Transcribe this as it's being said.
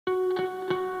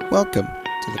Welcome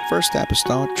to the First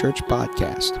Apostolic Church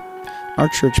Podcast. Our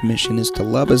church mission is to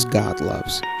love as God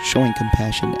loves, showing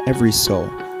compassion to every soul,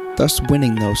 thus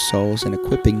winning those souls and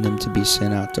equipping them to be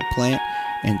sent out to plant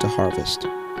and to harvest.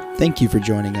 Thank you for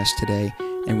joining us today,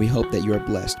 and we hope that you are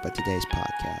blessed by today's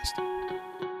podcast.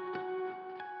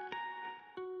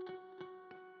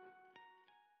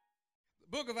 The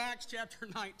book of Acts chapter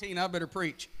 19, I better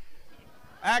preach.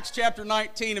 Acts chapter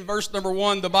 19 and verse number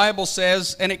 1, the Bible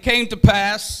says, "And it came to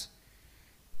pass,"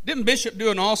 didn't Bishop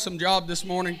do an awesome job this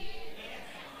morning?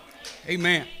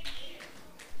 Amen.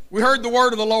 We heard the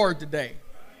word of the Lord today.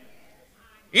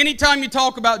 Anytime you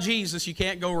talk about Jesus, you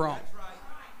can't go wrong.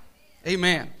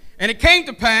 Amen. "And it came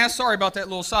to pass," sorry about that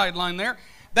little sideline there,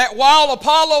 "that while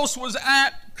Apollos was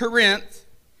at Corinth,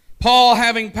 Paul,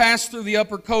 having passed through the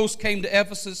upper coast, came to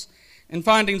Ephesus, and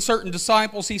finding certain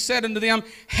disciples, he said unto them,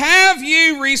 Have ye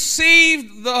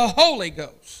received the Holy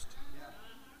Ghost?"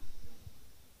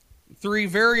 Three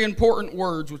very important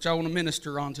words which I want to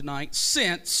minister on tonight.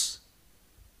 Since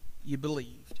you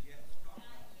believed.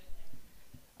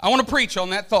 I want to preach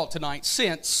on that thought tonight.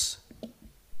 Since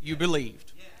you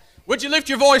believed. Would you lift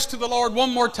your voice to the Lord one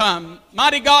more time?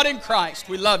 Mighty God in Christ,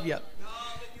 we love you.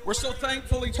 We're so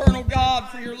thankful, eternal God,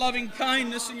 for your loving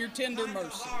kindness and your tender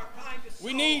mercy.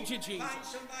 We need you, Jesus.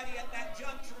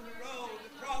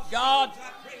 God,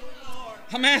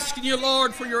 I'm asking you,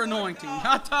 Lord, for your anointing.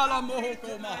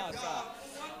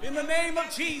 In the name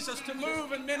of Jesus, to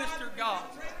move and minister, God.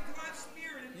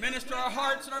 Minister our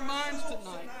hearts and our minds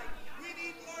tonight.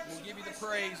 We'll give you the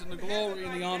praise and the glory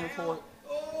and the honor for it.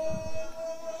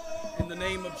 In the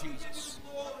name of Jesus.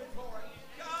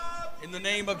 In the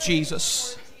name of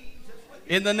Jesus.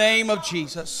 In the name of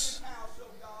Jesus.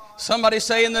 Somebody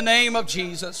say, in the name of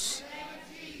Jesus.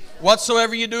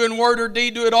 Whatsoever you do in word or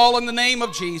deed, do it all in the name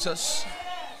of Jesus.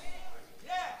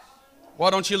 Why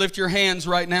don't you lift your hands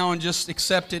right now and just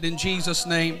accept it in Jesus'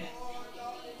 name?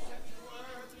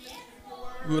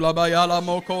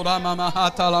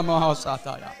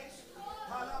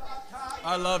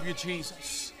 I love you,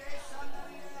 Jesus.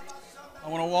 I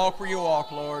want to walk where you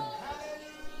walk, Lord.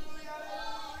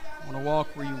 I want to walk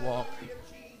where you walk.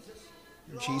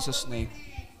 In Jesus' name.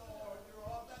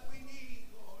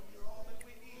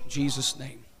 In Jesus'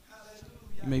 name.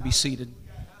 You may be seated.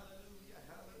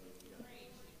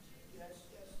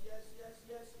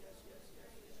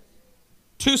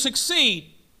 To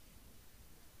succeed,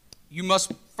 you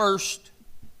must first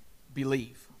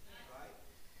believe.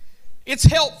 It's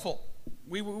helpful.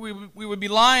 We would be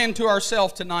lying to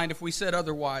ourselves tonight if we said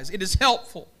otherwise. It is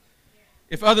helpful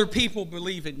if other people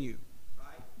believe in you.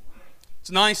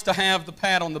 It's nice to have the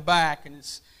pat on the back, and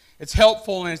it's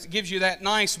helpful, and it gives you that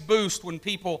nice boost when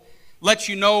people let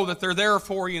you know that they're there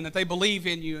for you and that they believe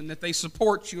in you and that they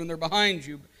support you and they're behind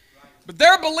you. But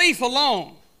their belief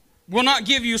alone will not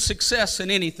give you success in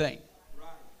anything.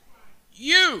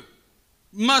 You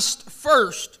must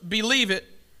first believe it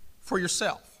for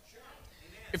yourself.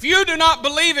 If you do not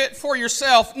believe it for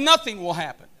yourself, nothing will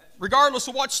happen. Regardless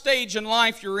of what stage in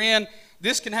life you're in,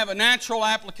 this can have a natural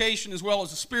application as well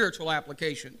as a spiritual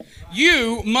application.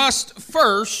 You must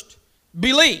first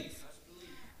believe.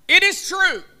 It is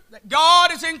true that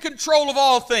God is in control of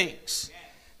all things.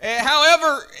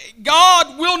 However,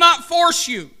 God will not force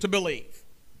you to believe.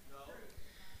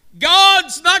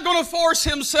 God's not going to force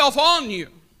Himself on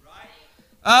you.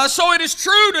 So it is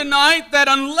true tonight that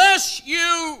unless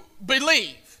you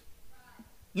believe,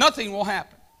 nothing will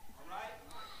happen.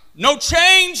 No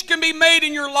change can be made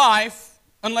in your life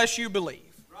unless you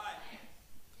believe.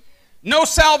 No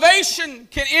salvation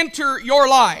can enter your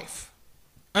life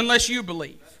unless you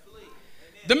believe.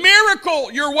 The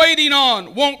miracle you're waiting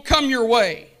on won't come your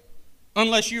way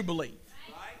unless you believe.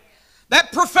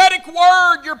 That prophetic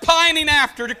word you're pining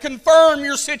after to confirm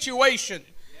your situation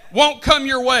won't come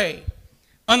your way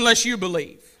unless you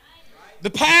believe.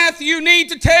 The path you need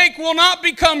to take will not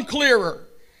become clearer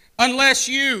unless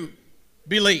you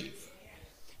believe.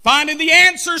 Finding the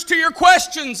answers to your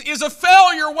questions is a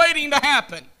failure waiting to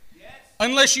happen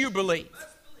unless you believe.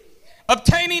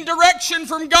 Obtaining direction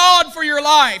from God for your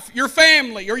life, your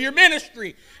family, or your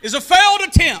ministry is a failed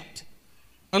attempt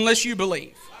unless you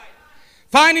believe.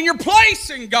 Finding your place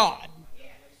in God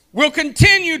will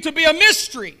continue to be a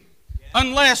mystery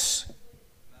unless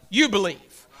you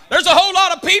believe. There's a whole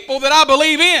lot of people that I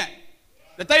believe in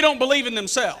that they don't believe in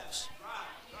themselves.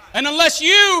 And unless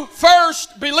you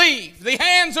first believe, the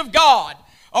hands of God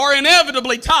are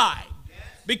inevitably tied.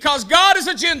 Because God is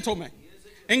a gentleman.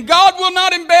 And God will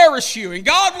not embarrass you. And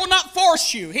God will not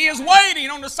force you. He is waiting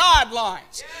on the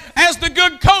sidelines. As the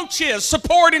good coach is,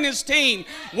 supporting his team.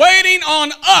 Waiting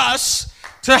on us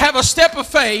to have a step of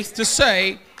faith to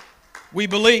say, we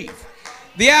believe.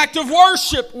 The act of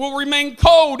worship will remain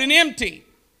cold and empty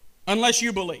unless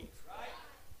you believe.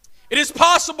 It is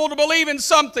possible to believe in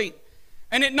something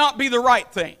and it not be the right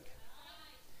thing.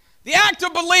 The act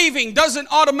of believing doesn't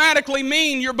automatically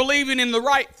mean you're believing in the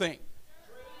right thing.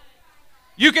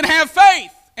 You can have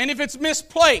faith, and if it's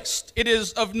misplaced, it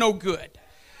is of no good.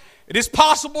 It is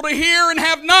possible to hear and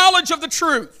have knowledge of the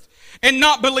truth and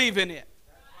not believe in it.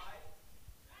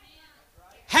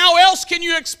 How else can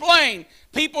you explain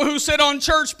people who sit on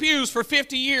church pews for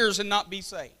 50 years and not be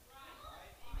saved?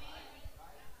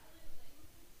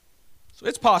 So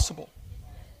it's possible.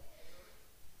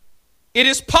 It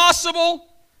is possible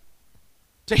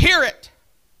to hear it.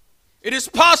 It is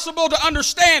possible to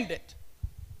understand it,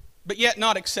 but yet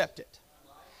not accept it.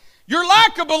 Your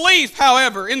lack of belief,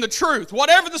 however, in the truth,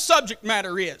 whatever the subject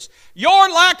matter is, your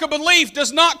lack of belief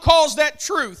does not cause that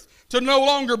truth to no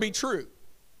longer be true.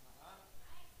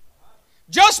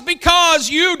 Just because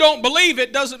you don't believe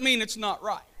it doesn't mean it's not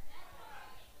right.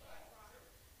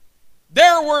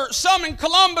 There were some in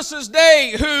Columbus's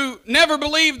day who never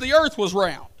believed the earth was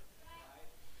round.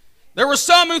 There were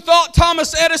some who thought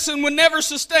Thomas Edison would never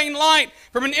sustain light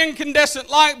from an incandescent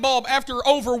light bulb after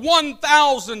over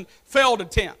 1,000 failed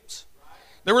attempts.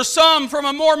 There were some from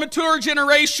a more mature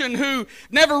generation who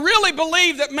never really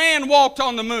believed that man walked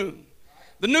on the moon.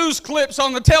 The news clips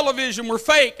on the television were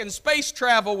fake and space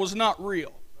travel was not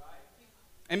real.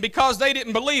 And because they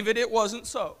didn't believe it, it wasn't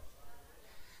so.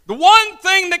 The one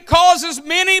thing that causes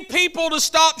many people to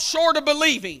stop short of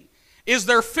believing is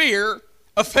their fear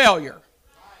of failure.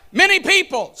 Many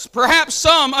people, perhaps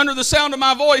some under the sound of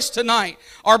my voice tonight,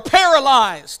 are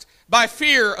paralyzed by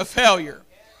fear of failure.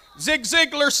 Zig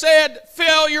Ziglar said,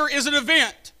 failure is an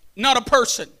event, not a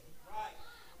person.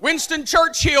 Winston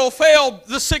Churchill failed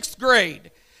the 6th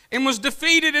grade and was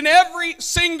defeated in every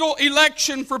single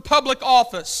election for public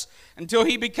office until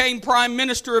he became Prime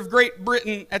Minister of Great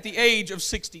Britain at the age of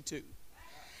 62.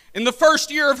 In the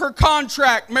first year of her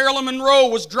contract, Marilyn Monroe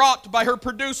was dropped by her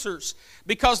producers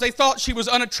because they thought she was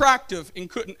unattractive and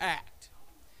couldn't act.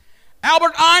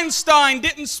 Albert Einstein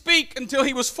didn't speak until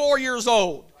he was 4 years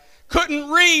old, couldn't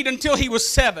read until he was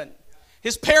 7.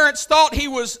 His parents thought he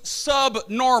was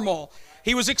subnormal.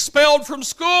 He was expelled from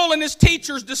school, and his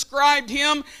teachers described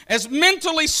him as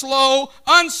mentally slow,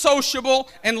 unsociable,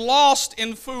 and lost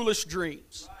in foolish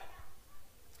dreams.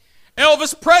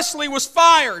 Elvis Presley was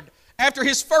fired after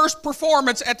his first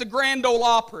performance at the Grand Ole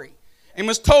Opry and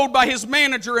was told by his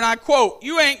manager, and I quote,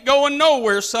 "You ain't going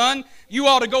nowhere, son. You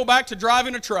ought to go back to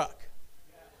driving a truck."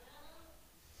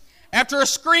 After a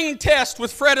screen test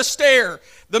with Fred Astaire,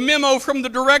 the memo from the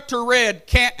director read,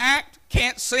 "Can't act,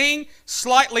 can't sing,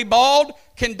 slightly bald,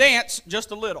 can dance just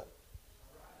a little."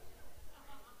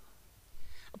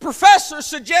 A professor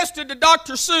suggested to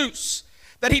Dr. Seuss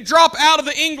that he drop out of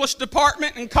the English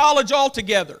department in college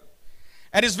altogether.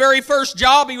 At his very first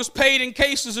job, he was paid in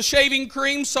cases of shaving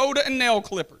cream, soda, and nail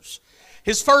clippers.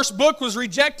 His first book was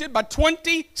rejected by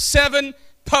 27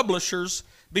 publishers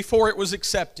before it was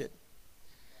accepted.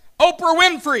 Oprah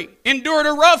Winfrey endured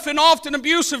a rough and often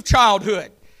abusive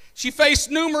childhood. She faced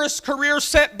numerous career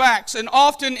setbacks and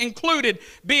often included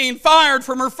being fired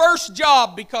from her first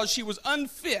job because she was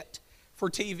unfit for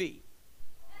TV.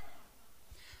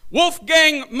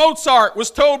 Wolfgang Mozart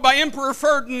was told by Emperor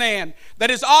Ferdinand that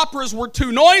his operas were too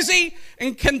noisy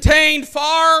and contained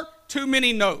far too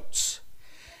many notes.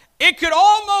 It could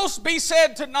almost be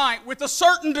said tonight with a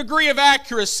certain degree of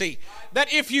accuracy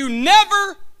that if you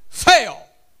never fail,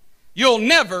 you'll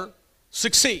never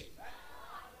succeed.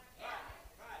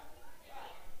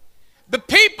 The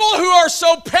people who are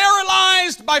so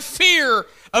paralyzed by fear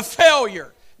of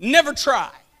failure never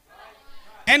try.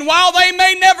 And while they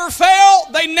may never fail,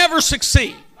 they never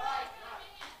succeed.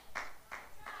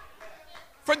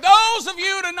 For those of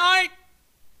you tonight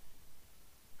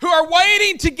who are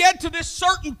waiting to get to this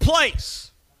certain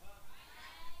place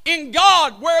in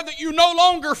God where that you no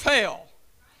longer fail,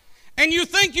 and you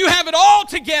think you have it all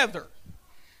together,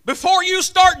 before you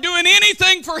start doing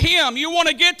anything for Him, you want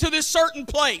to get to this certain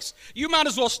place, you might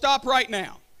as well stop right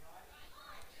now.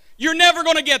 You're never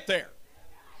going to get there.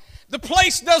 The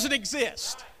place doesn't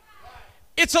exist.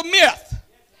 It's a myth.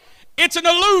 It's an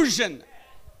illusion.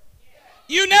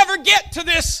 You never get to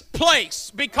this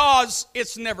place because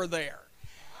it's never there.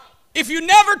 If you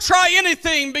never try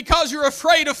anything because you're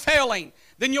afraid of failing,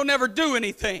 then you'll never do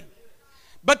anything.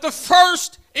 But the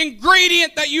first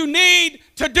ingredient that you need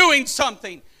to doing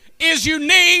something is you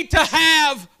need to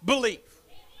have belief.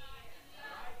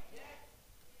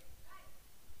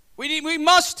 We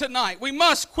must tonight, we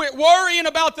must quit worrying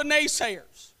about the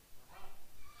naysayers.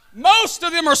 Most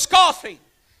of them are scoffing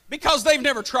because they've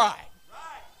never tried.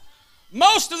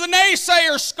 Most of the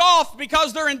naysayers scoff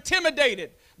because they're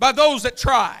intimidated by those that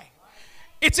try.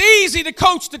 It's easy to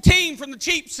coach the team from the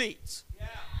cheap seats.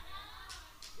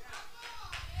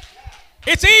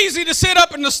 It's easy to sit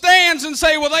up in the stands and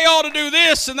say, well, they ought to do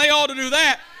this and they ought to do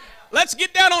that. Let's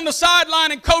get down on the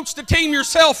sideline and coach the team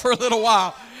yourself for a little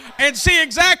while and see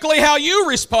exactly how you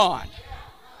respond.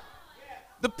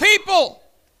 The people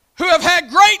who have had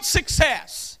great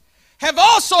success have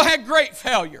also had great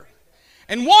failure.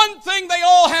 And one thing they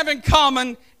all have in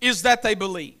common is that they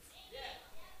believe.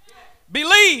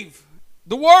 Believe,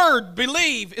 the word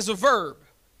believe is a verb.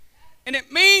 And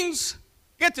it means,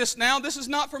 get this now, this is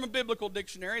not from a biblical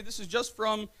dictionary. This is just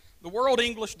from the World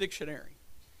English Dictionary.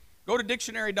 Go to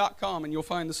dictionary.com and you'll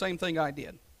find the same thing I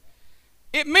did.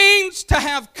 It means to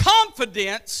have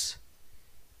confidence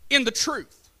in the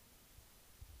truth.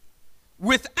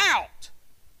 Without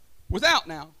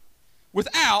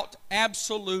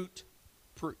absolute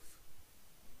proof.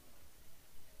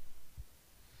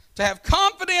 To have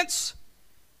confidence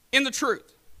in the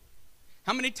truth.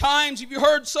 How many times have you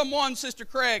heard someone, Sister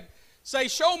Craig, say,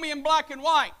 show me in black and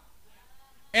white,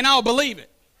 and I'll believe it?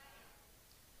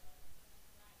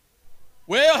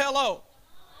 Well, hello.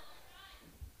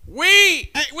 We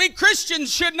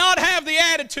Christians should not have the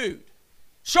attitude,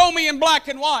 show me in black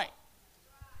and white,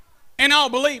 and I'll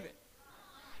believe it.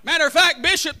 Matter of fact,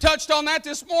 Bishop touched on that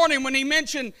this morning when he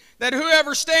mentioned that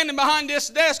whoever's standing behind this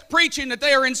desk preaching that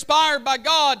they are inspired by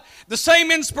God, the same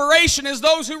inspiration as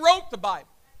those who wrote the Bible.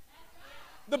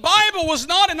 The Bible was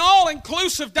not an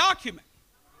all-inclusive document.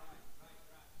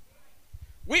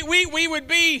 We would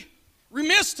be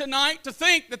remiss tonight to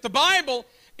think that the Bible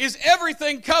is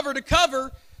everything cover to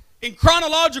cover in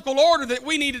chronological order that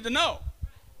we needed to know.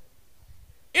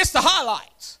 It's the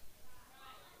highlights.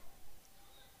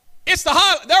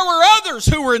 There were others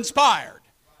who were inspired.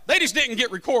 They just didn't get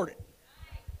recorded.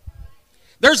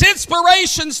 There's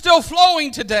inspiration still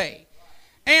flowing today.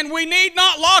 And we need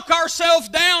not lock ourselves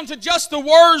down to just the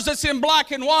words that's in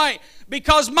black and white,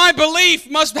 because my belief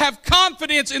must have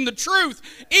confidence in the truth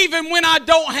even when I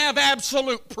don't have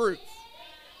absolute proof.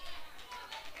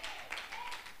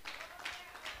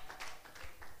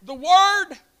 The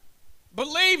word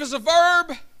believe is a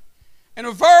verb, and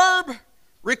a verb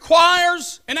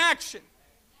requires an action.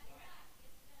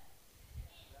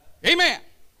 Amen.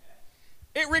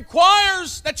 It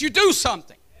requires that you do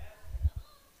something.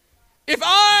 If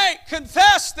I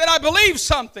confess that I believe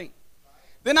something,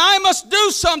 then I must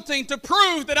do something to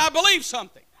prove that I believe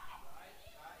something.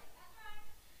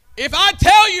 If I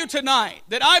tell you tonight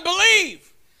that I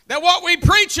believe that what we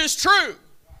preach is true,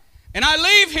 and I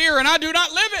leave here and I do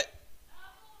not live it,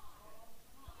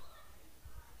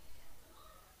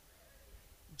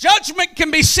 judgment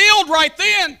can be sealed right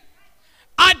then.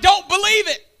 I don't believe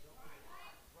it.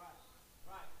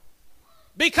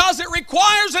 Because it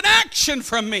requires an action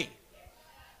from me.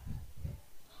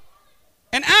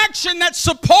 An action that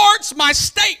supports my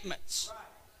statements.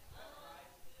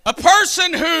 A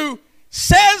person who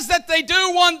says that they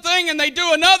do one thing and they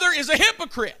do another is a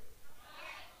hypocrite.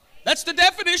 That's the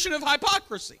definition of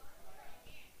hypocrisy.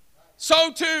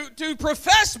 So to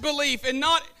profess belief and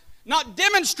not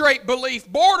demonstrate belief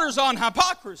borders on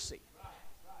hypocrisy.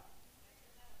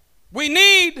 We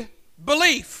need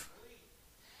belief.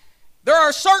 There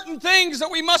are certain things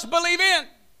that we must believe in.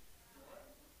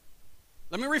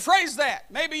 Let me rephrase that.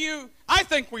 I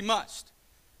think we must,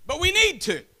 but we need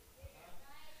to.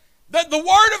 The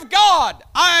Word of God,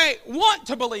 I want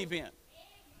to believe in.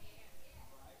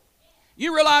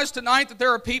 You realize tonight that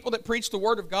there are people that preach the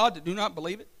Word of God that do not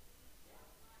believe it?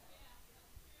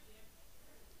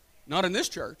 Not in this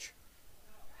church.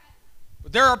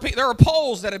 But there are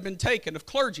polls that have been taken of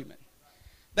clergymen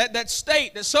that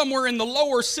state that somewhere in the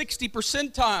lower 60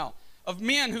 percentile of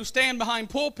men who stand behind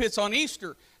pulpits on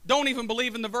Easter don't even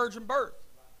believe in the virgin birth.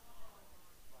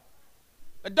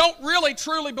 That don't really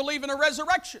truly believe in a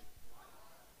resurrection.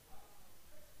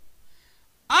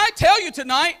 I tell you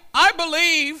tonight, I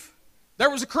believe there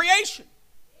was a creation.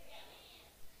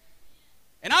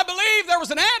 And I believe there was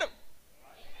an Adam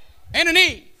and an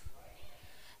Eve.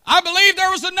 I believe there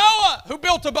was a Noah who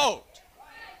built a boat.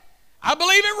 I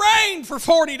believe it rained for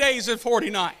 40 days and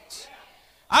 40 nights.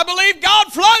 I believe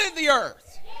God flooded the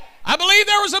earth. I believe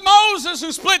there was a Moses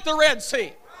who split the Red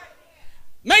Sea.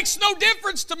 Makes no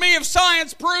difference to me if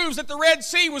science proves that the Red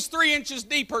Sea was 3 inches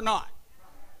deep or not.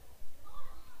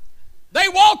 They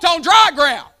walked on dry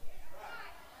ground.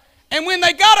 And when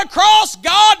they got across,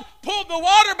 God pulled the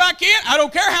water back in. I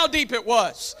don't care how deep it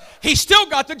was. He still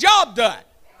got the job done.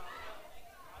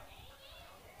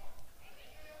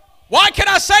 Why can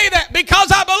I say that?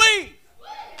 Because I believe.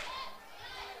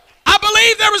 I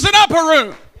believe there was an upper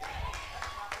room.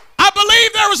 I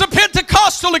believe there was a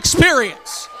Pentecostal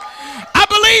experience. I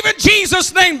believe in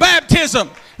Jesus' name baptism,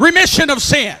 remission of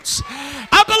sins.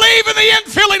 I believe in the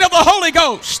infilling of the Holy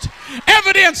Ghost,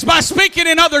 evidenced by speaking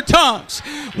in other tongues.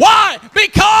 Why?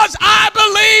 Because I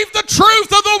believe the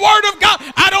truth of the Word of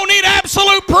God. I don't need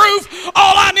absolute proof.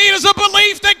 All I need is a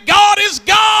belief that God is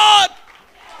God.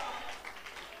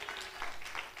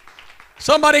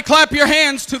 Somebody clap your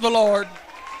hands to the Lord.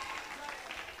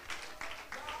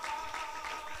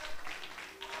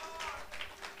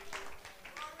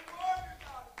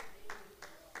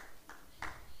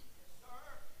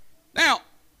 Now,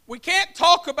 we can't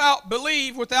talk about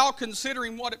believe without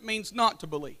considering what it means not to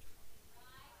believe.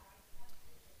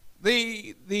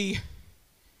 The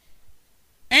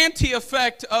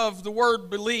anti-effect of the word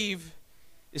believe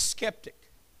is skeptic.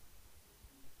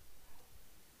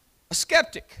 A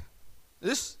skeptic.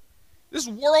 This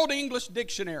World English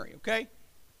Dictionary, okay?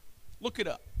 Look it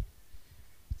up.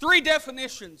 3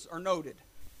 definitions are noted.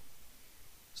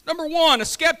 Number 1, a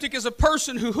skeptic is a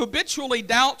person who habitually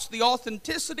doubts the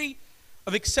authenticity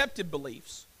of accepted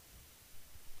beliefs.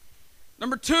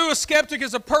 Number 2, a skeptic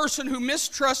is a person who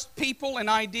mistrusts people and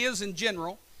ideas in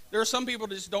general. There are some people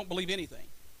that just don't believe anything.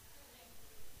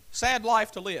 Sad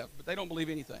life to live, but they don't believe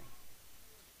anything.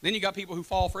 Then you got people who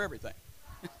fall for everything.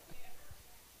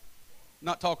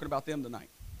 Not talking about them tonight.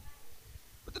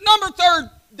 But the number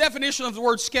 3rd definition of the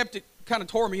word skeptic kind of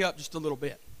tore me up just a little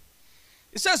bit.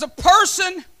 It says a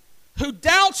person who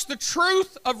doubts the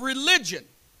truth of religion.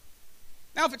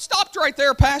 Now, if it stopped right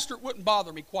there, Pastor, it wouldn't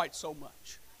bother me quite so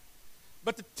much.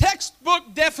 But the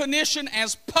textbook definition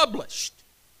as published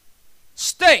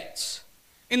states,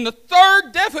 in the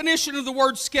 3rd definition of the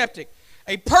word skeptic,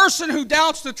 a person who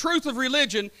doubts the truth of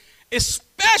religion,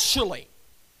 especially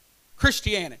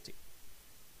Christianity.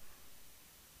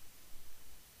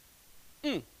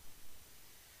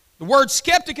 The word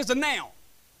skeptic is a noun.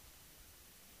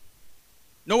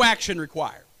 No action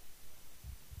required.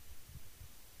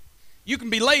 You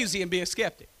can be lazy and be a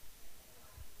skeptic.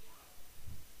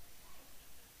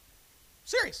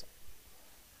 Seriously.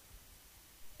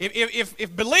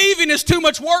 If believing is too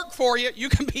much work for you, you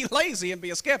can be lazy and be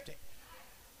a skeptic.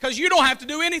 Because you don't have to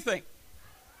do anything.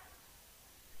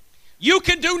 You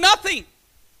can do nothing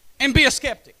and be a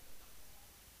skeptic.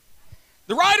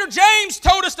 The writer James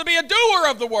told us to be a doer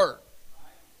of the word.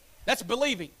 That's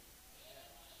believing.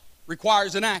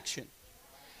 Requires an action.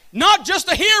 Not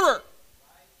just a hearer.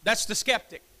 That's the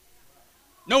skeptic.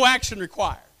 No action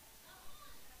required.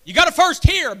 You got to first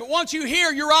hear, but once you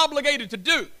hear, you're obligated to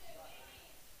do.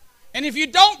 And if you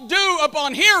don't do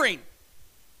upon hearing,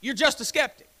 you're just a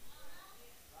skeptic.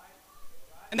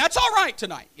 And that's all right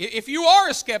tonight. If you are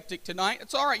a skeptic tonight,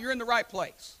 it's all right. You're in the right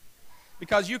place.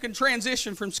 Because you can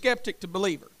transition from skeptic to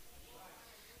believer.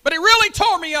 But it really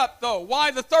tore me up, though,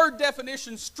 why the 3rd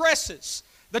definition stresses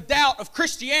the doubt of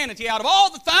Christianity. Out of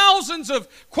all the thousands of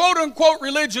quote-unquote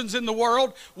religions in the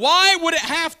world, why would it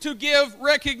have to give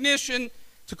recognition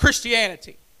to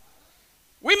Christianity?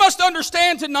 We must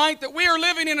understand tonight that we are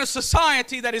living in a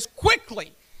society that has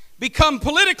quickly become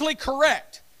politically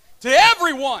correct to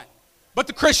everyone but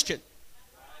the Christian.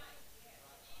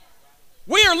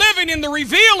 We are living in the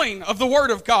revealing of the Word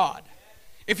of God.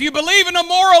 If you believe in a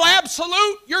moral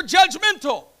absolute, you're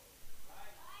judgmental.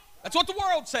 That's what the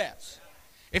world says.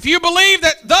 If you believe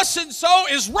that thus and so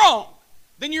is wrong,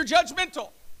 then you're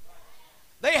judgmental.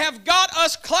 They have got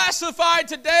us classified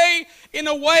today in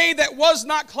a way that was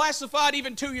not classified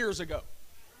even 2 years ago.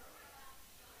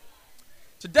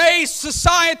 Today's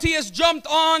society has jumped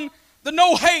on the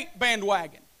no-hate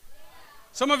bandwagon.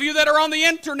 Some of you that are on the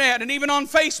internet and even on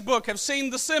Facebook have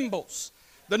seen the symbols,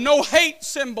 the no-hate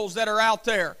symbols that are out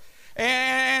there.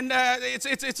 And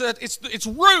its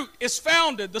root is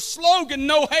founded, the slogan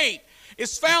no hate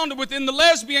is founded within the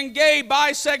lesbian, gay,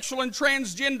 bisexual, and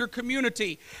transgender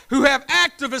community who have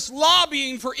activists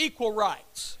lobbying for equal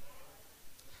rights.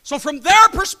 So from their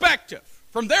perspective,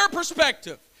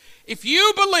 if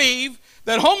you believe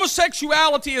that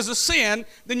homosexuality is a sin,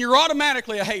 then you're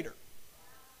automatically a hater.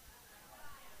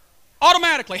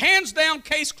 Automatically, hands down,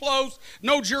 case closed,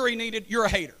 no jury needed, you're a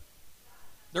hater.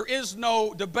 There is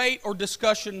no debate or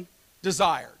discussion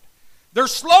desired. Their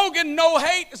slogan, no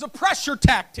hate, is a pressure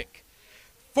tactic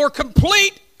for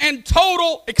complete and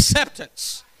total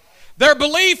acceptance. Their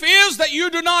belief is that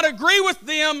you do not agree with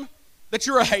them, that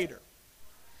you're a hater.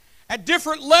 At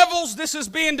different levels, this is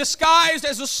being disguised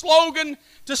as a slogan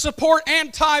to support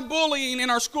anti-bullying in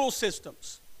our school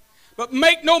systems. But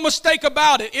make no mistake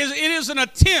about it, it is an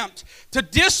attempt to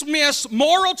dismiss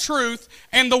moral truth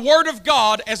and the Word of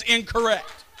God as incorrect.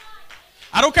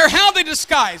 I don't care how they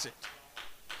disguise it.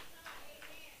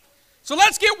 So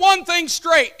let's get one thing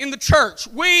straight in the church.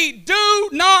 We do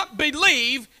not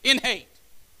believe in hate.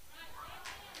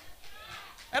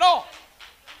 At all.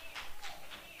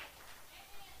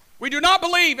 We do not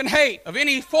believe in hate of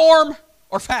any form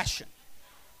or fashion,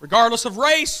 regardless of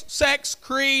race, sex,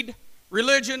 creed,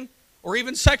 religion, or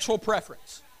even sexual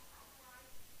preference.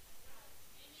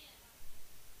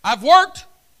 I've worked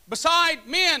beside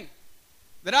men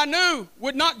that I knew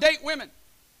would not date women.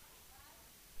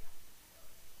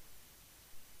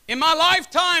 In my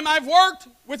lifetime, I've worked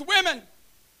with women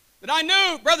that I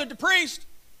knew, Brother DePriest,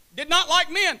 did not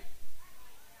like men.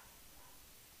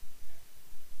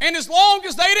 And as long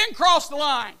as they didn't cross the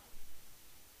line,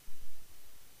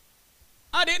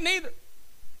 I didn't either.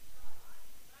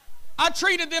 I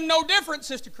treated them no different,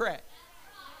 Sister Craig.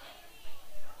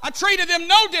 I treated them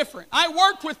no different. I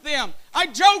worked with them. I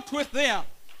joked with them.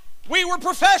 We were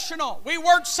professional. We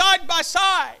worked side by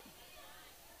side.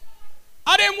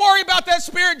 I didn't worry about that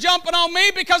spirit jumping on me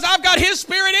because I've got His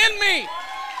Spirit in me.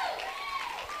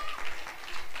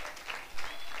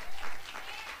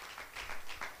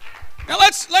 Now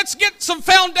let's get some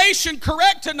foundation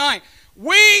correct tonight.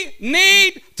 We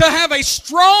need to have a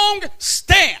strong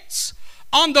stance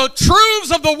on the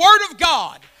truths of the Word of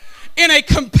God in a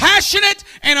compassionate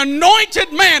and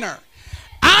anointed manner.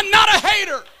 I'm not a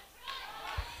hater,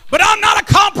 but I'm not a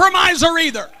compromiser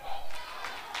either.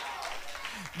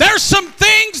 There's some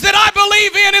things that I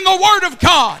believe in the Word of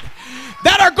God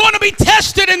that are going to be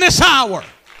tested in this hour.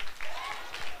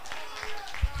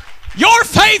 Your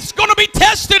faith's going to be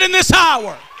tested in this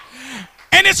hour.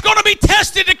 And it's going to be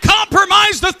tested to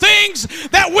compromise the things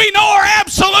that we know are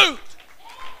absolute.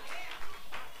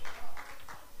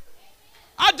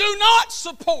 I do not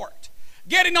support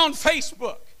getting on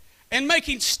Facebook and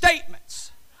making statements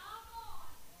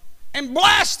and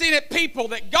blasting at people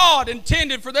that God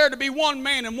intended for there to be one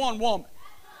man and one woman.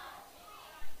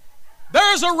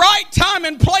 There is a right time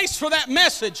and place for that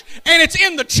message, and it's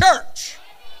in the church.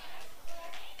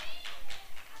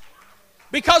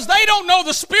 Because they don't know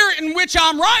the spirit in which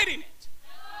I'm writing it.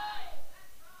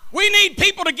 We need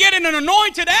people to get in an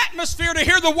anointed atmosphere to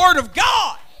hear the Word of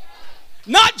God,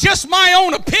 not just my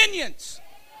own opinions.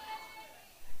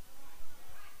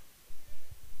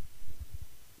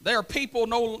 There are people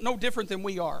no different than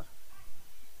we are.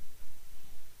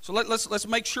 So let's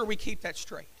make sure we keep that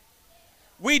straight.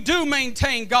 We do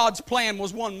maintain God's plan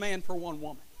was one man for one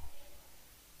woman.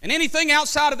 And anything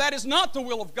outside of that is not the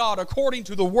will of God according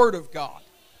to the Word of God.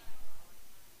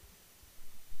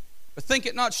 But think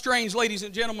it not strange, ladies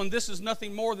and gentlemen, this is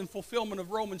nothing more than fulfillment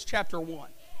of Romans chapter 1.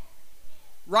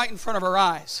 Right in front of our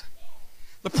eyes.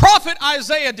 The prophet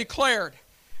Isaiah declared,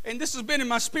 and this has been in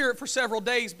my spirit for several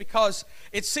days because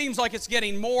it seems like it's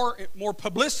getting more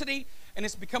publicity and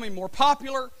it's becoming more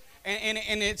popular,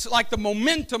 and it's like the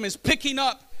momentum is picking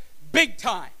up big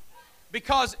time.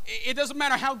 Because it doesn't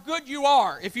matter how good you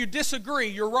are. If you disagree,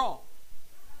 you're wrong.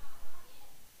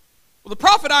 Well, the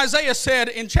prophet Isaiah said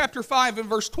in chapter 5 and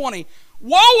verse 20,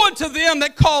 "Woe unto them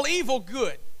that call evil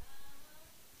good,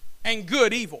 and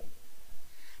good evil,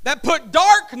 that put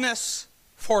darkness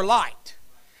for light,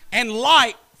 and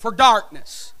light for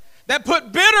darkness, that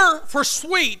put bitter for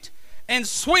sweet, and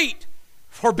sweet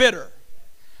for bitter."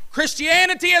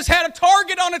 Christianity has had a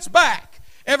target on its back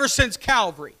ever since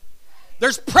Calvary.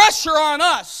 There's pressure on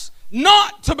us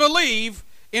not to believe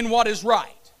in what is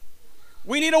right.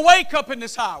 We need to wake up in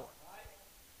this hour.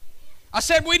 I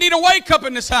said we need to wake up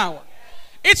in this hour.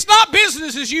 It's not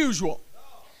business as usual.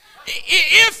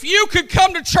 If you could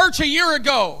come to church a year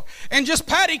ago and just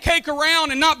patty cake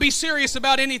around and not be serious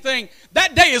about anything,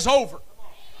 that day is over.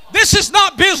 This is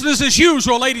not business as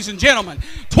usual, ladies and gentlemen.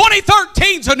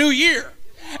 2013's a new year.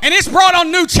 And it's brought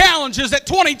on new challenges that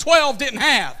 2012 didn't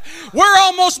have. We're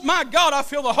almost, my God, I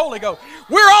feel the Holy Ghost.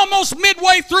 We're almost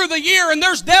midway through the year, and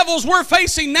there's devils we're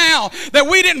facing now that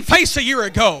we didn't face a year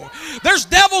ago. There's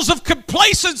devils of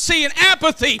complacency and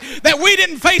apathy that we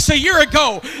didn't face a year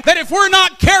ago, that if we're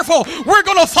not careful, we're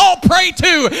going to fall prey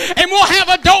to, and we'll have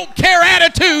a don't care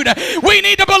attitude. We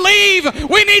need to believe.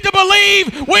 We need to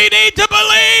believe. We need to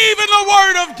believe in the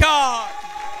Word of God.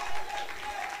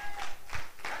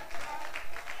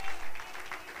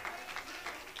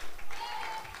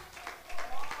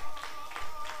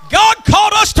 God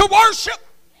called us to worship.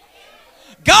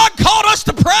 God called us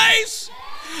to praise.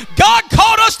 God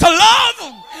called us to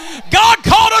love. God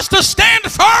called us to stand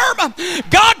firm.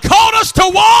 God called us to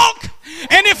walk.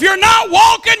 And if you're not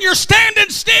walking, you're standing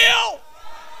still.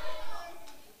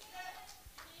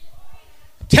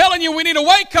 I'm telling you, we need to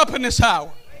wake up in this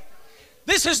hour.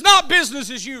 This is not business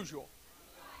as usual.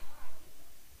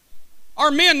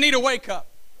 Our men need to wake up.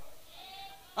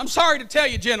 I'm sorry to tell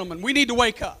you, gentlemen, we need to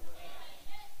wake up.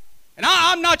 And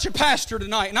I'm not your pastor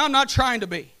tonight, and I'm not trying to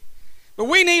be. But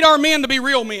we need our men to be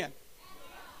real men.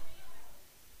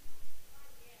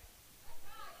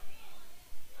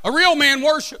 A real man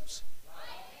worships.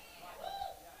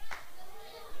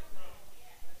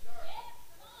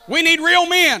 We need real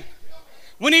men.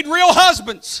 We need real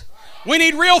husbands. We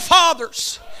need real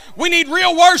fathers. We need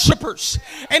real worshipers.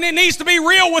 And it needs to be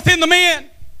real within the men.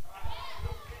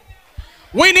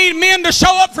 We need men to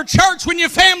show up for church when your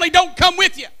family don't come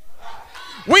with you.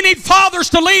 We need fathers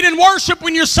to lead in worship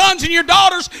when your sons and your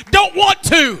daughters don't want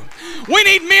to. We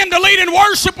need men to lead in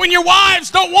worship when your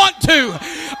wives don't want to.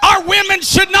 Our women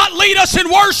should not lead us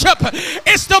in worship.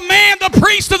 It's the man, the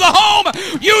priest of the home.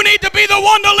 You need to be the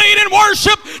one to lead in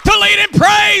worship, to lead in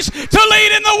praise, to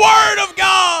lead in the Word of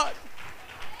God.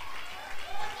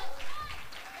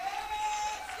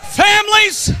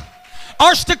 Families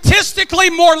are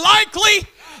statistically more likely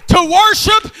to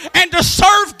worship and to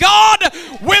serve God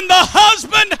when the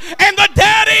husband and the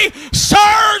daddy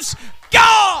serves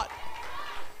God.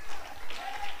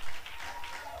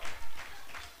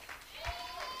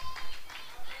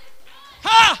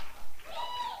 Ha!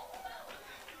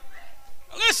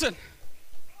 Listen.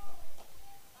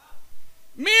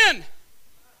 Men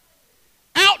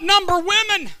outnumber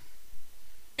women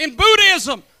in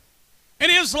Buddhism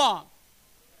and Islam.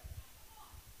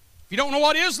 If you don't know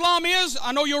what Islam is,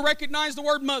 I know you'll recognize the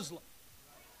word Muslim.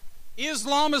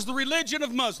 Islam is the religion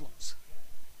of Muslims.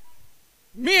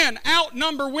 Men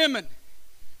outnumber women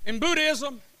in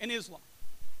Buddhism and Islam.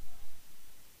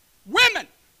 Women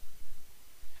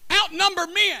outnumber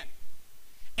men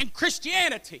in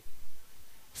Christianity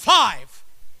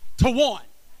 5-1.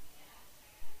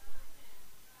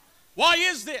 Why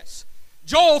is this?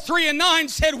 Joel 3:9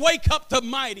 said, "Wake up the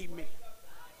mighty men."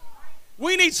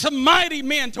 We need some mighty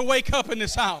men to wake up in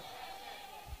this hour.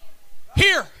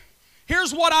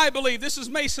 Here's what I believe. This is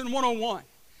Mason 101.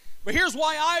 But here's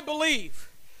why I believe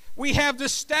we have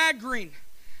this staggering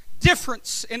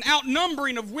difference in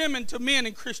outnumbering of women to men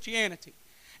in Christianity.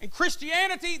 In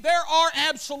Christianity, there are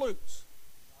absolutes.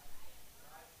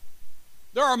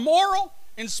 There are moral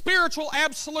and spiritual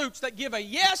absolutes that give a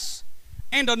yes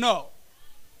and a no.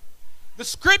 The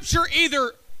Scripture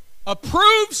either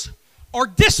approves or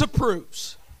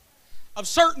disapproves of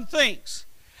certain things.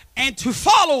 And to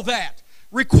follow that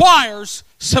requires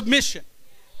submission.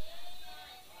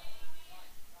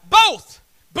 Both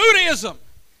Buddhism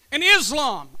and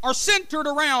Islam are centered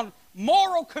around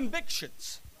moral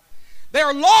convictions. They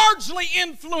are largely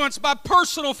influenced by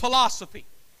personal philosophy.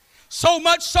 So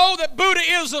much so that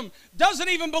Buddhism doesn't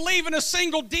even believe in a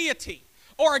single deity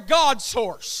or a God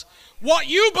source. What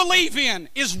you believe in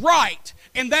is right,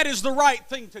 and that is the right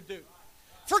thing to do.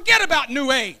 Forget about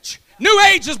New Age. New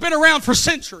Age has been around for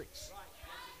centuries.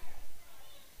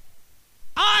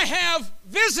 I have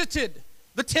visited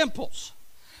the temples.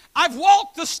 I've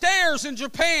walked the stairs in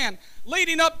Japan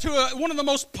leading up to one of the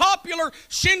most popular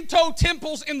Shinto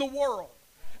temples in the world.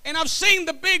 And I've seen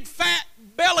the big,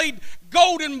 fat-bellied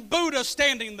golden Buddha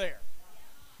standing there.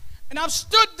 And I've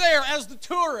stood there as the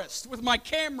tourist with my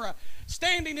camera,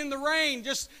 standing in the rain,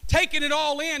 just taking it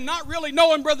all in, not really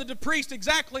knowing, Brother DePriest,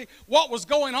 exactly what was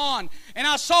going on. And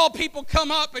I saw people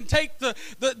come up and take the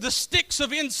sticks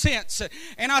of incense,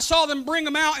 and I saw them bring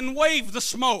them out and wave the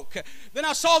smoke. Then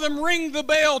I saw them ring the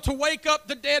bell to wake up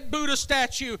the dead Buddha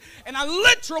statue, and I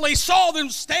literally saw them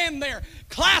stand there,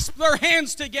 clasp their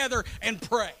hands together, and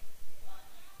pray.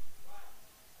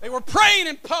 They were praying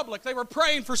in public. They were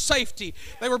praying for safety.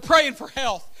 They were praying for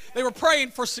health. They were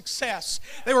praying for success.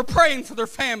 They were praying for their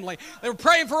family. They were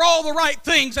praying for all the right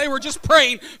things. They were just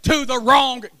praying to the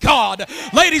wrong God.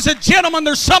 Ladies and gentlemen,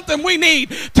 there's something we need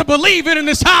to believe in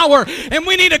this hour, and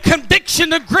we need a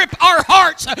conviction to grip our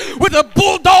hearts with a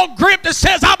bulldog grip that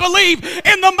says, I believe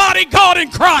in the mighty God in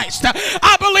Christ.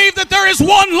 I believe that there is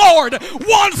one Lord,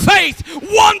 one faith,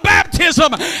 one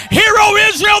baptism. Hear, O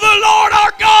Israel, the Lord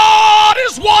our God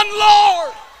is one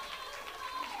Lord.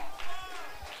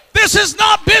 This is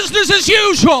not business as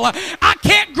usual. I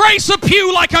can't grace a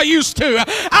pew like I used to.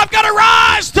 I've got to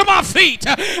rise to my feet,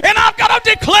 and I've got to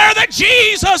declare that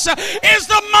Jesus is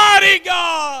the mighty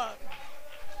God.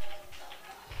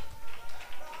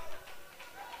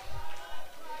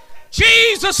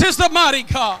 Jesus is the mighty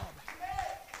God.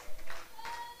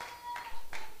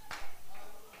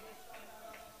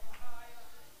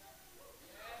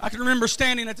 I can remember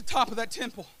standing at the top of that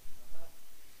temple,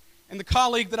 and the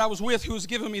colleague that I was with who was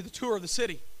giving me the tour of the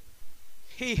city,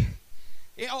 and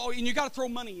you got to throw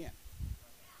money in.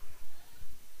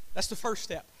 That's the first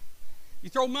step. You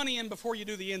throw money in before you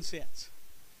do the incense.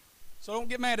 So don't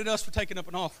get mad at us for taking up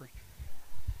an offering.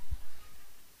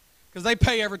 Because they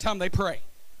pay every time they pray.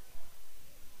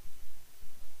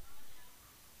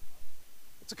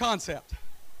 It's a concept.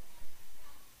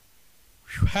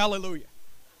 Whew, hallelujah.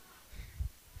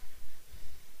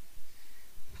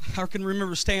 I can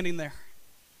remember standing there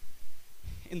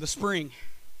in the spring,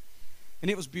 and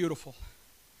it was beautiful.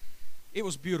 It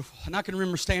was beautiful. And I can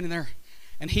remember standing there,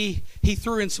 and he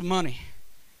threw in some money.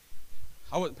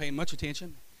 I wasn't paying much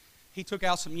attention. He took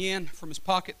out some yen from his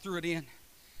pocket, threw it in.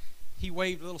 He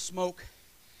waved a little smoke.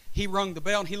 He rung the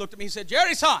bell, and he looked at me and said,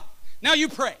 "Jerry-san, now you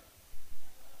pray."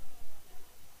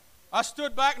 I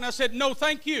stood back and I said, "No,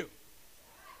 thank you."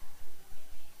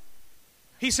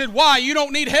 He said, "Why? You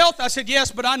don't need health?" I said,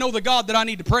 "Yes, but I know the God that I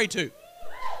need to pray to."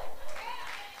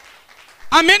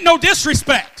 I meant no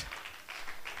disrespect.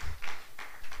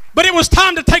 But it was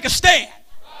time to take a stand.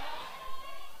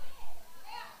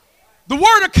 The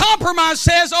word of compromise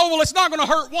says, "Oh, well, it's not going to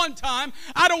hurt one time.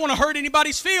 I don't want to hurt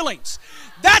anybody's feelings."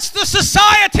 That's the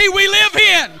society we live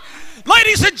in.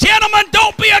 Ladies and gentlemen,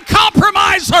 don't be a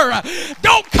compromiser.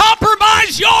 Don't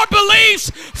compromise your beliefs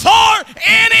for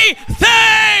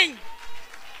anything.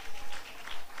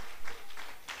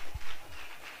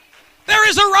 There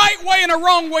is a right way and a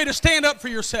wrong way to stand up for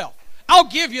yourself. I'll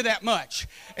give you that much.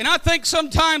 And I think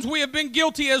sometimes we have been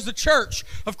guilty as the church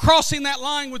of crossing that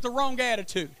line with the wrong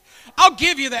attitude. I'll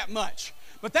give you that much.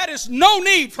 But that is no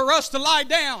need for us to lie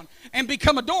down and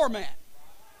become a doormat.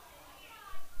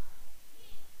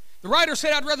 The writer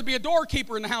said, "I'd rather be a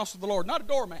doorkeeper in the house of the Lord, not a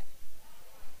doormat."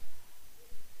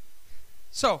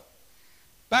 So,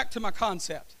 back to my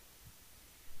concept.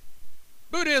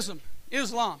 Buddhism,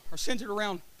 Islam are centered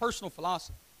around personal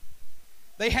philosophy.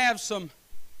 They have some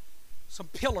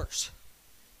pillars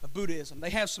of Buddhism.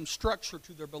 They have some structure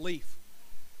to their belief.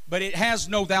 But it has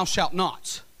no "thou shalt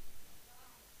nots."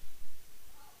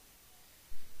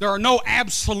 There are no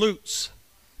absolutes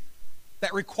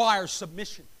that require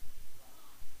submission.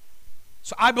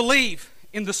 So I believe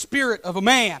in the spirit of a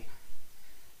man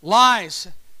lies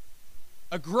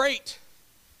a great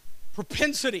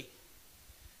propensity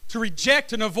to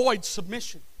reject and avoid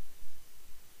submission.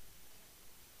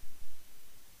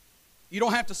 You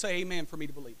don't have to say amen for me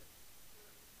to believe it.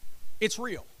 It's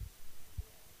real.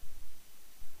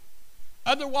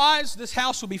 Otherwise, this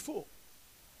house will be full.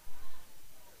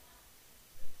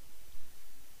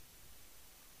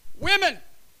 Women,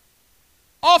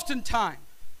 oftentimes,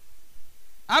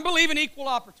 I believe in equal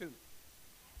opportunity.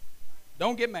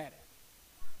 Don't get mad at it.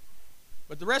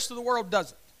 But the rest of the world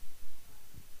doesn't.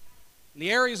 In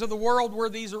the areas of the world where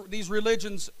these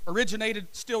religions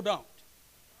originated, still don't.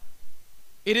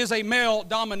 It is a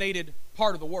male-dominated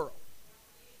part of the world.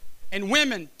 And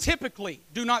women typically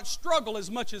do not struggle as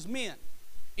much as men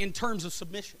in terms of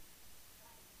submission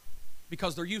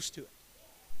because they're used to it.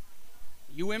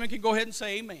 You women can go ahead and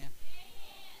say amen.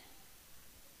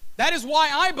 That is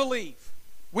why I believe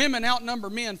women outnumber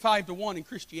men 5-1 in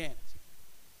Christianity.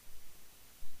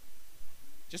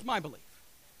 Just my belief.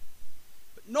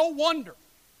 But no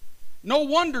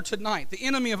wonder tonight the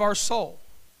enemy of our soul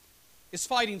is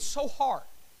fighting so hard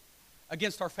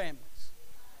against our families.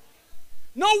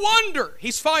 No wonder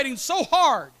he's fighting so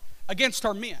hard against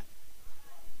our men.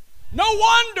 No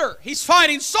wonder he's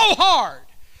fighting so hard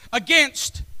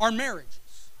against our marriages.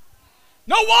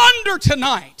 No wonder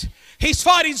tonight he's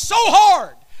fighting so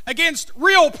hard against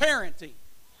real parenting.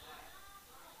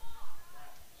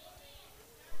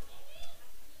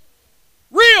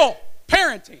 Real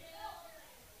parenting.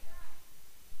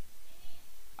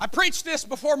 I preached this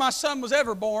before my son was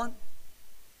ever born.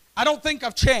 I don't think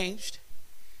I've changed.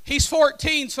 He's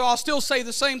 14, so I'll still say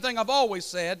the same thing I've always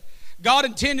said. God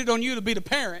intended on you to be the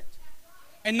parent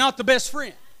and not the best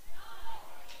friend.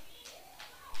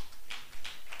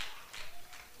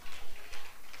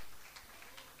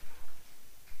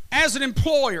 As an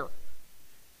employer,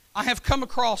 I have come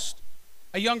across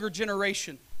a younger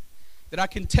generation that I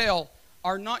can tell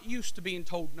are not used to being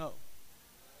told no.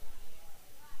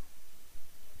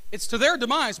 It's to their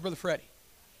demise, Brother Freddie,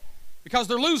 because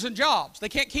they're losing jobs. They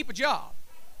can't keep a job.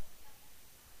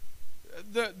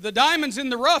 The diamonds in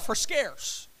the rough are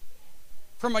scarce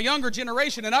from a younger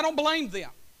generation, and I don't blame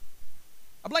them.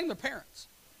 I blame their parents.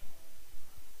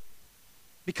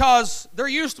 Because they're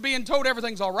used to being told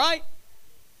everything's all right.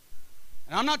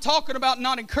 And I'm not talking about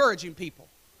not encouraging people.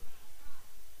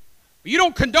 But you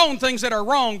don't condone things that are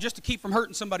wrong just to keep from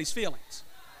hurting somebody's feelings.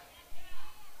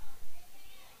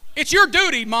 It's your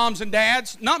duty, moms and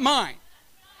dads, not mine,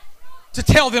 to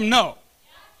tell them no.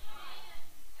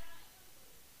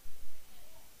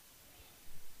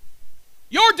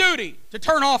 Your duty to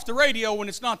turn off the radio when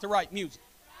it's not the right music.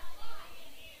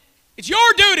 It's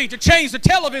your duty to change the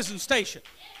television station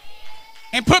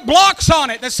and put blocks on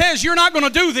it that says you're not going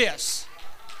to do this.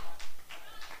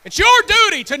 It's your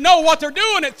duty to know what they're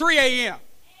doing at 3 a.m.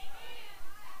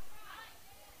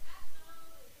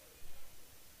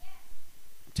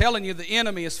 I'm telling you, the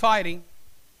enemy is fighting.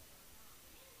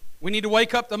 We need to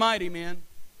wake up the mighty men.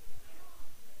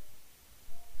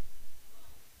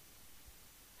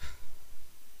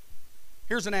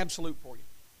 Here's an absolute for you.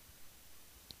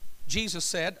 Jesus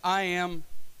said, I am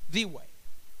the way,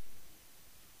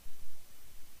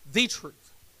 the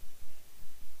truth,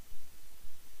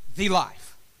 the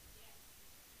life.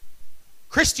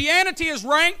 Christianity is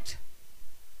ranked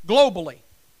globally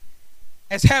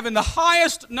as having the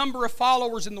highest number of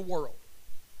followers in the world.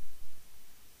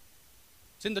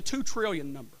 It's in the 2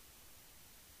 trillion number.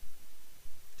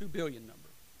 2 billion number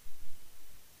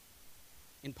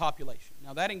in population.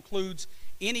 Now that includes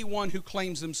anyone who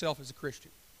claims themselves as a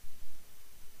Christian.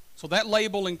 So that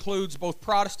label includes both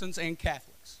Protestants and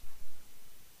Catholics.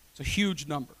 It's a huge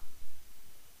number.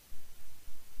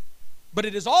 But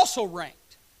it is also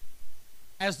ranked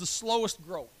as the slowest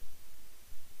growing.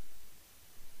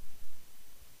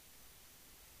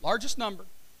 Largest number,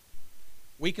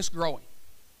 weakest growing.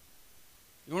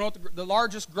 You want to know what the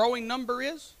largest growing number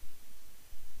is?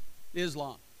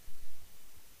 Islam.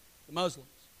 The Muslims.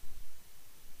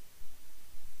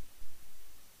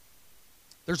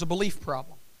 There's a belief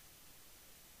problem.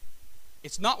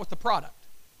 It's not with the product.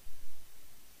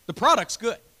 The product's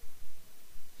good.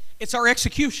 It's our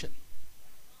execution.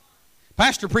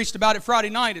 Pastor preached about it Friday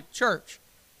night at church.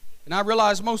 And I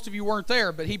realize most of you weren't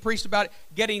there, but he preached about it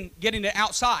getting it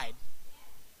outside.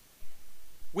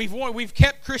 We've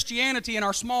kept Christianity in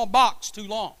our small box too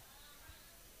long.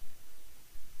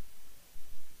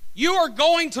 You are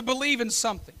going to believe in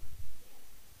something.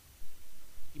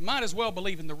 You might as well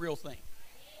believe in the real thing.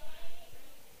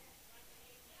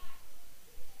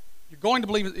 You're going to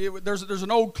believe. There's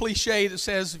an old cliche that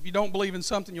says if you don't believe in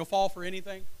something, you'll fall for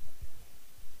anything.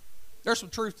 There's some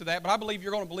truth to that, but I believe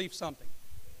you're going to believe something.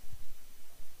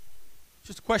 It's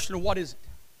just a question of what is it.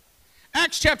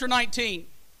 Acts chapter 19,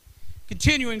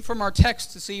 continuing from our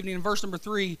text this evening in verse number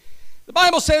 3, the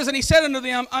Bible says, and he said unto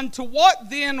them, unto what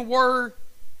then were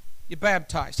you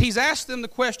baptized? He's asked them the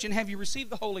question, have you received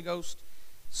the Holy Ghost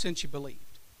since you believed?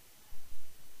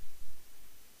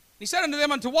 He said unto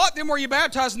them, unto what then were you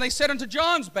baptized? And they said, unto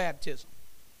John's baptism.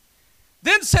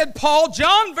 Then said Paul,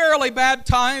 John verily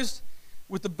baptized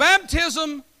with the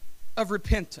baptism of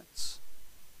repentance,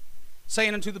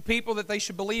 saying unto the people that they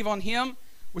should believe on him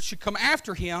which should come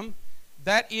after him,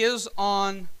 that is,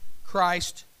 on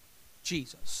Christ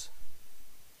Jesus.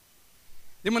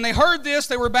 Then when they heard this,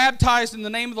 they were baptized in the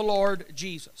name of the Lord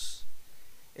Jesus.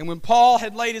 And when Paul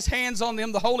had laid his hands on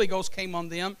them, the Holy Ghost came on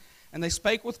them, and they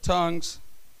spake with tongues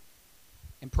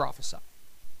and prophesied.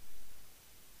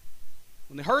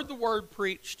 When they heard the word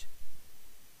preached,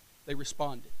 they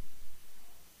responded.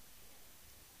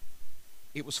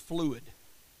 It was fluid.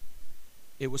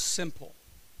 It was simple.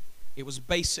 It was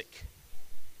basic.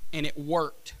 And it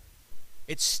worked.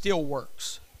 It still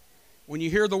works. When you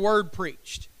hear the word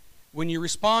preached, when you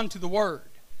respond to the word,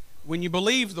 when you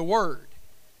believe the word,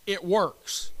 it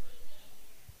works.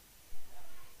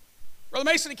 Brother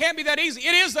Mason, it can't be that easy.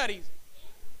 It is that easy.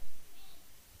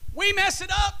 We mess it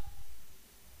up.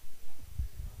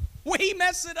 We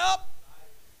mess it up.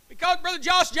 Because, Brother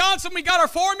Josh Johnson, we got our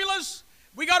formulas,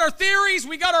 we got our theories,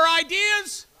 we got our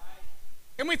ideas,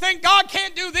 and we think God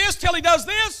can't do this till He does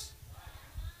this.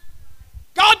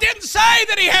 God didn't say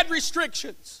that He had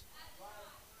restrictions.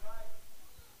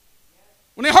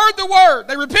 When they heard the word,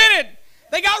 they repented,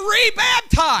 they got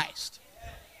rebaptized.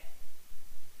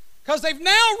 Because they've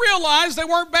now realized they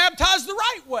weren't baptized the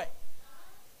right way.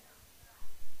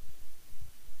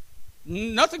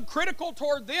 Nothing critical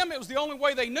toward them. It was the only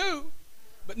way they knew.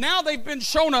 But now they've been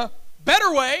shown a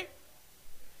better way,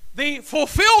 the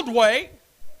fulfilled way.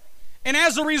 And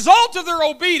as a result of their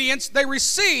obedience, they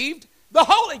received the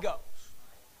Holy Ghost.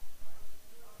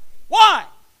 Why?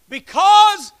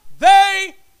 Because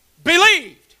they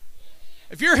believed.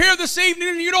 If you're here this evening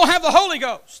and you don't have the Holy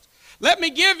Ghost, let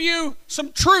me give you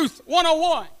some truth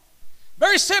 101.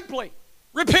 Very simply,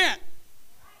 repent.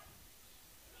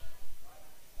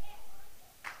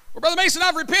 Well, Brother Mason,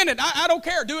 I've repented. I don't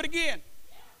care. Do it again.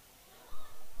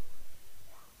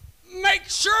 Make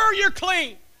sure you're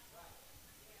clean.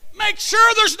 Make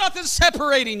sure there's nothing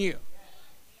separating you.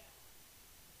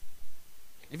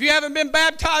 If you haven't been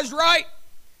baptized right,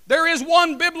 there is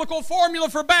one biblical formula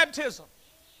for baptism.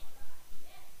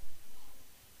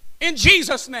 In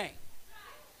Jesus' name.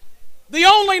 The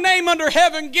only name under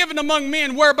heaven given among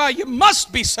men whereby you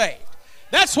must be saved.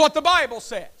 That's what the Bible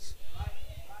says.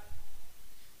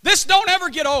 This don't ever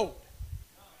get old.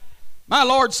 My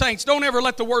Lord, saints, don't ever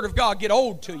let the Word of God get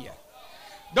old to you.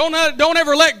 Don't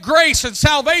ever let grace and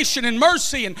salvation and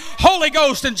mercy and Holy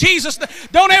Ghost and Jesus,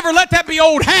 don't ever let that be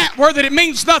old hat where that it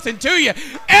means nothing to you.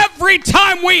 Every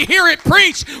time we hear it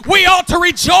preached, we ought to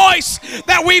rejoice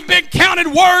that we've been counted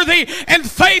worthy and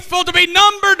faithful to be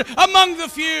numbered among the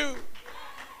few.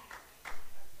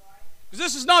 Because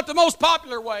this is not the most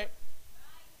popular way,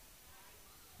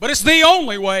 but it's the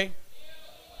only way.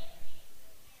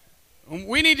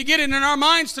 We need to get it in our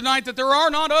minds tonight that there are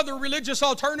not other religious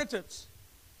alternatives.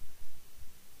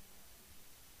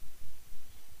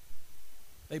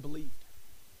 They believed.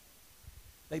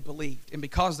 They believed. And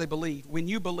because they believed, when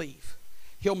you believe,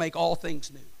 He'll make all things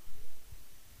new.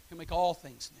 He'll make all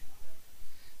things new.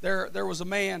 There was a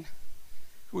man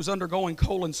who was undergoing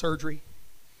colon surgery.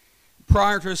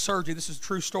 Prior to his surgery, this is a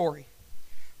true story.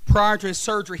 Prior to his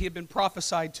surgery, he had been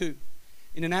prophesied to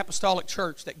in an apostolic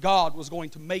church that God was going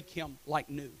to make him like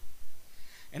new.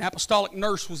 An apostolic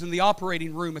nurse was in the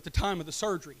operating room at the time of the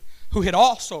surgery who had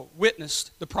also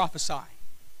witnessed the prophesying.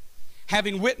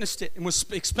 Having witnessed it and was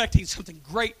expecting something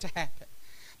great to happen.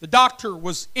 The doctor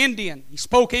was Indian. He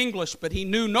spoke English, but he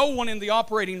knew no one in the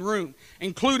operating room,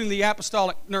 including the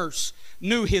apostolic nurse,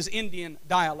 knew his Indian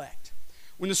dialect.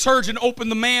 When the surgeon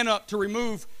opened the man up to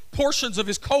remove portions of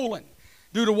his colon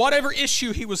due to whatever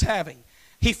issue he was having,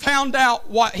 he found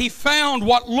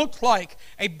what looked like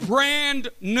a brand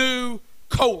new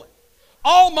colon,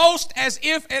 almost as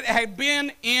if it had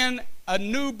been in a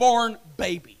newborn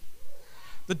baby.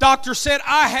 The doctor said,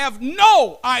 "I have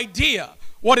no idea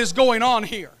what is going on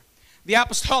here." The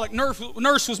apostolic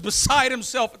nurse was beside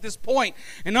himself at this point,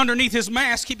 and underneath his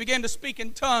mask he began to speak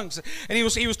in tongues, and he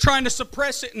was trying to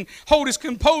suppress it and hold his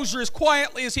composure as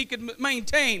quietly as he could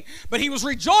maintain. But he was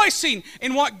rejoicing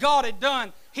in what God had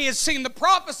done. He had seen the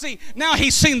prophecy, now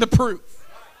he's seen the proof.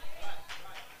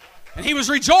 And he was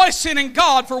rejoicing in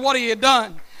God for what He had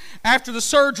done. After the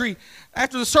surgery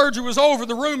was over,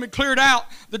 the room had cleared out.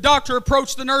 The doctor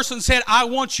approached the nurse and said, "I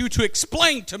want you to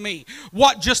explain to me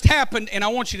what just happened, and I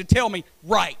want you to tell me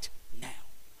right now."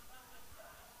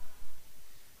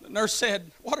 The nurse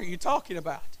said, "What are you talking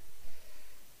about?"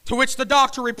 To which the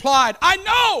doctor replied, "I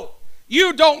know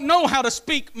you don't know how to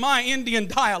speak my Indian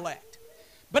dialect,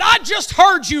 but I just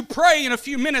heard you praying a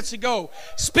few minutes ago,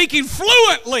 speaking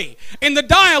fluently in the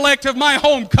dialect of my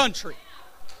home country."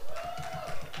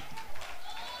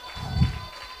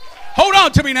 Hold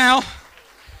on to me now.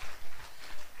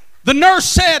 The nurse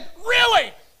said,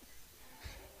 "Really?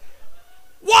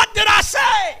 What did I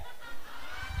say?"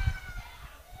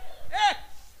 Yeah.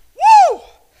 Woo!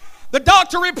 The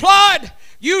doctor replied,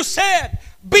 "You said,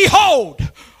 'Behold,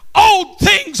 old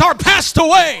things are passed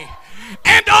away,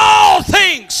 and all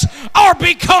things are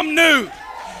become new.'"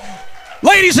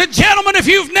 Ladies and gentlemen, if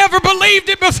you've never believed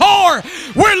it before,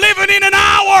 we're living in an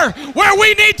hour where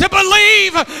we need to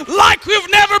believe like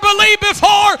we've never believed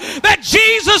before that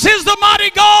Jesus is the mighty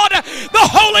God, the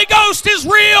Holy Ghost is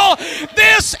real.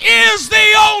 This is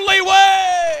the only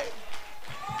way.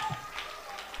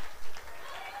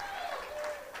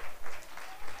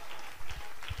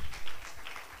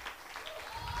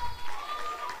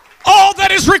 All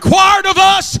that is required of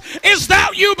us is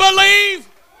that you believe.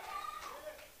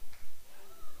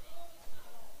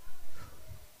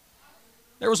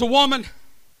 There was a woman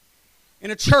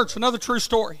in a church, another true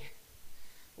story.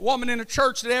 A woman in a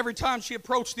church that every time she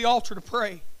approached the altar to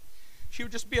pray, she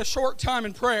would just be a short time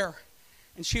in prayer,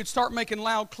 and she would start making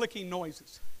loud clicking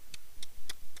noises.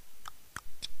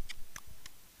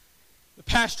 The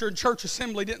pastor and church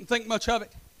assembly didn't think much of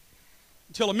it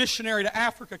until a missionary to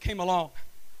Africa came along.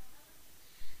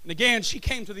 And again, she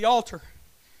came to the altar,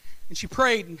 and she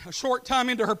prayed, and a short time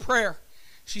into her prayer,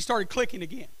 she started clicking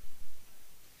again.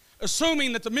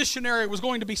 Assuming that the missionary was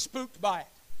going to be spooked by it,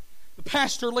 the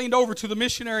pastor leaned over to the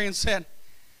missionary and said,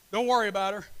 "Don't worry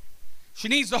about her. She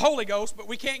needs the Holy Ghost, but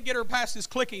we can't get her past this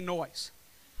clicking noise.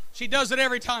 She does it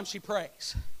every time she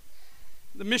prays."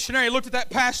 The missionary looked at that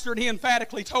pastor and he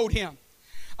emphatically told him,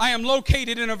 "I am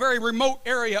located in a very remote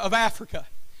area of Africa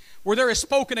where there is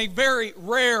spoken a very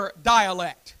rare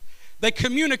dialect. They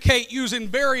communicate using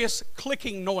various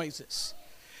clicking noises.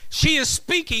 She is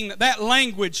speaking that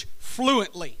language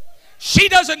fluently. She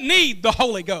doesn't need the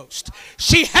Holy Ghost.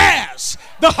 She has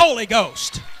the Holy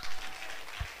Ghost."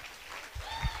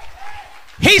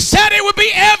 He said it would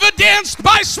be evidenced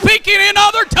by speaking in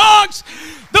other tongues.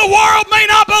 The world may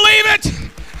not believe it,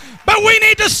 but we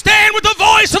need to stand with the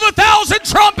voice of 1,000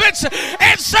 trumpets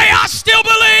and say, "I still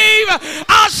believe.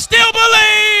 I still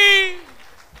believe."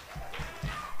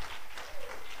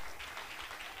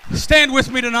 Stand with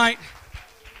me tonight.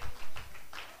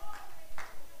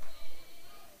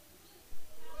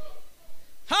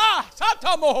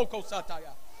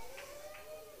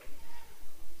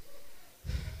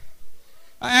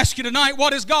 I ask you tonight,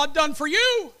 what has God done for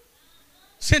you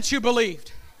since you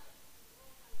believed?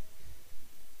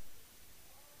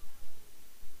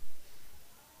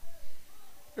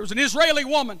 There was an Israeli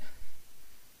woman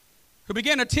who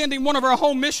began attending one of our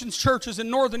home missions churches in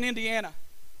northern Indiana.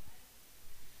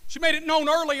 She made it known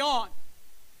early on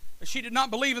that she did not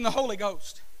believe in the Holy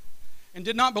Ghost and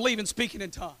did not believe in speaking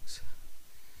in tongues.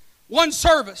 One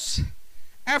service,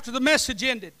 after the message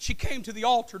ended, she came to the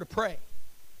altar to pray.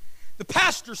 The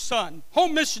pastor's son,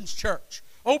 Home Missions Church,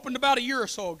 opened about a year or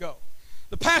so ago.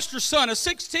 The pastor's son, a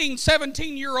 16,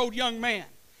 17-year-old young man,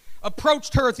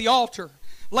 approached her at the altar,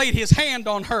 laid his hand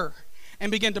on her,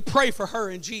 and began to pray for her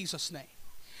in Jesus' name.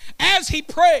 As he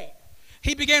prayed,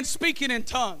 he began speaking in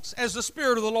tongues as the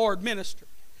Spirit of the Lord ministered.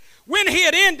 When he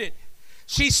had ended,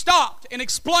 she stopped and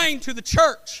explained to the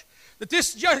church that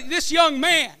this young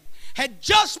man had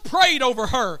just prayed over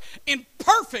her in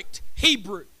perfect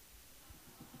Hebrew.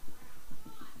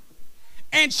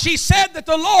 And she said that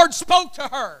the Lord spoke to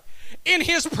her in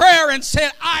His prayer and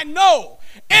said, I know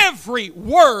every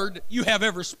word you have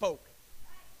ever spoken.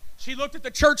 She looked at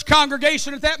the church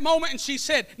congregation at that moment and she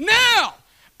said, now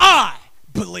I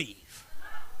believe.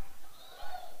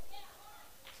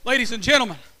 Ladies and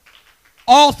gentlemen,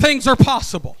 all things are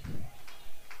possible.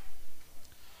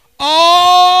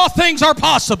 All things are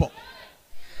possible.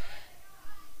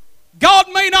 God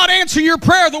may not answer your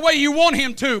prayer the way you want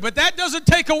Him to, but that doesn't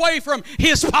take away from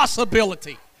His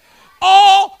possibility.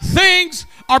 All things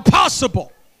are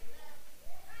possible.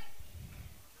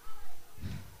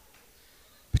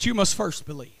 But you must first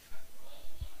believe.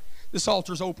 This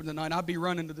altar's open tonight. I'll be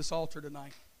running to this altar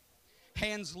tonight.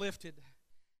 Hands lifted.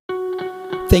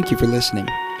 Thank you for listening.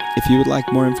 If you would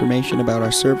like more information about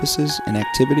our services and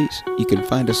activities, you can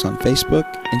find us on Facebook,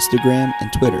 Instagram,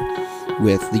 and Twitter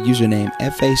with the username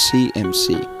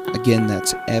FACMC. Again,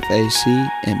 that's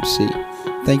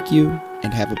FACMC. Thank you,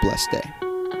 and have a blessed day.